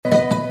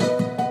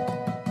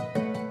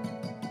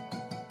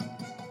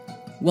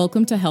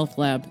Welcome to Health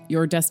Lab,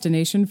 your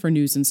destination for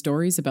news and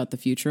stories about the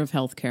future of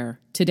healthcare.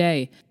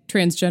 Today,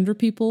 transgender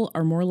people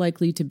are more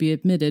likely to be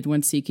admitted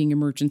when seeking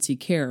emergency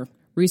care.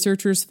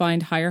 Researchers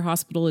find higher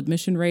hospital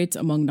admission rates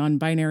among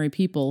non-binary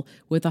people,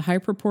 with a high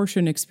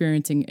proportion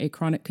experiencing a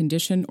chronic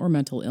condition or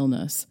mental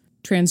illness.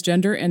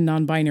 Transgender and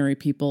non-binary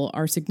people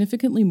are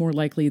significantly more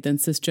likely than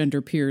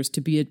cisgender peers to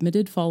be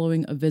admitted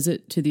following a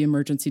visit to the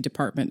emergency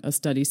department, a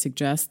study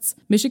suggests.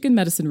 Michigan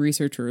medicine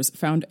researchers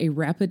found a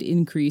rapid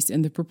increase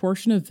in the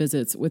proportion of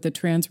visits with a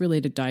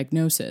trans-related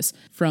diagnosis,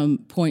 from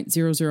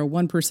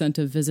 0.001%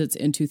 of visits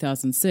in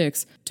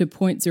 2006 to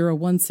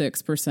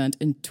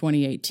 0.016% in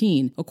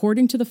 2018,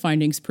 according to the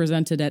findings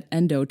presented at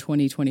ENDO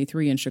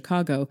 2023 in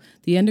Chicago,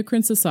 the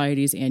Endocrine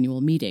Society's annual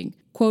meeting.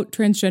 Quote,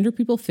 transgender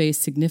people face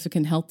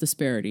significant health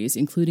disparities,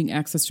 including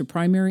access to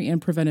primary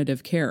and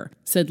preventative care,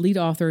 said lead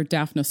author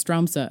Daphna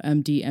Stromsa,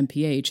 MD,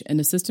 MPH, an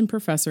assistant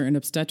professor in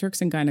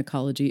obstetrics and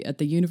gynecology at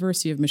the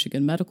University of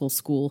Michigan Medical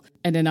School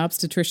and an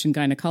obstetrician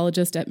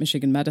gynecologist at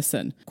Michigan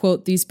Medicine.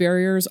 Quote, these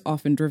barriers,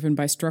 often driven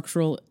by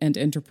structural and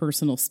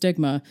interpersonal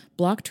stigma,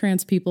 block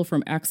trans people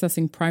from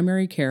accessing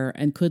primary care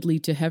and could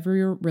lead to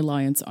heavier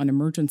reliance on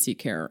emergency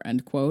care,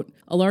 end quote.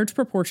 A large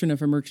proportion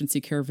of emergency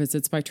care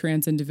visits by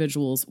trans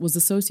individuals was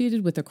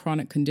associated with a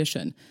chronic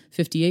condition,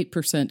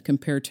 58%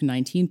 compared to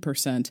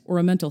 19%, or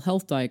a mental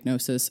health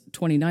diagnosis,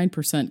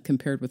 29%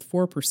 compared with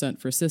 4%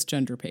 for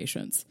cisgender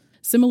patients.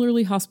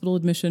 Similarly, hospital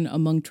admission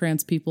among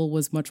trans people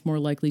was much more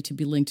likely to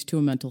be linked to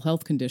a mental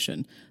health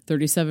condition,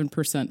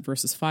 37%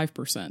 versus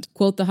 5%.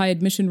 Quote, the high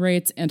admission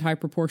rates and high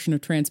proportion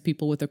of trans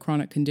people with a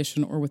chronic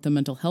condition or with a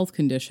mental health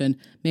condition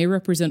may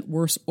represent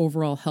worse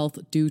overall health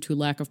due to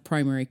lack of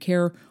primary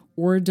care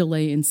or a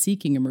delay in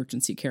seeking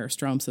emergency care,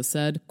 Stromsa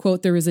said.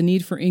 Quote, there is a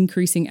need for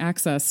increasing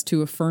access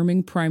to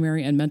affirming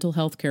primary and mental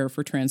health care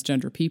for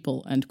transgender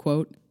people, end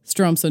quote.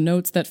 Stromsa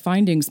notes that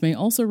findings may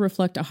also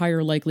reflect a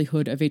higher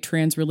likelihood of a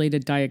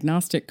trans-related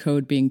diagnostic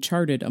code being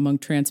charted among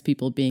trans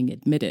people being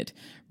admitted.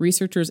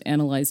 Researchers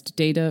analyzed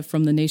data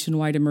from the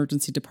nationwide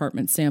emergency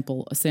department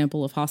sample, a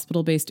sample of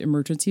hospital-based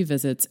emergency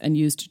visits, and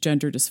used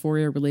gender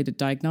dysphoria-related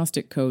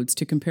diagnostic codes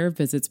to compare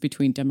visits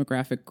between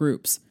demographic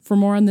groups. For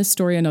more on this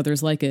story and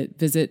others like it,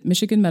 visit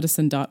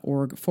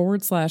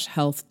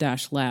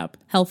michiganmedicine.org/health-lab.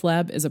 Health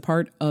Lab is a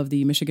part of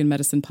the Michigan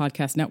Medicine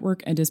Podcast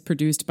Network and is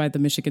produced by the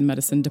Michigan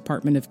Medicine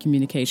Department of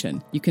Communication.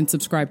 You can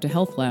subscribe to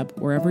Health Lab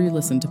wherever you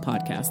listen to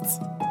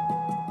podcasts.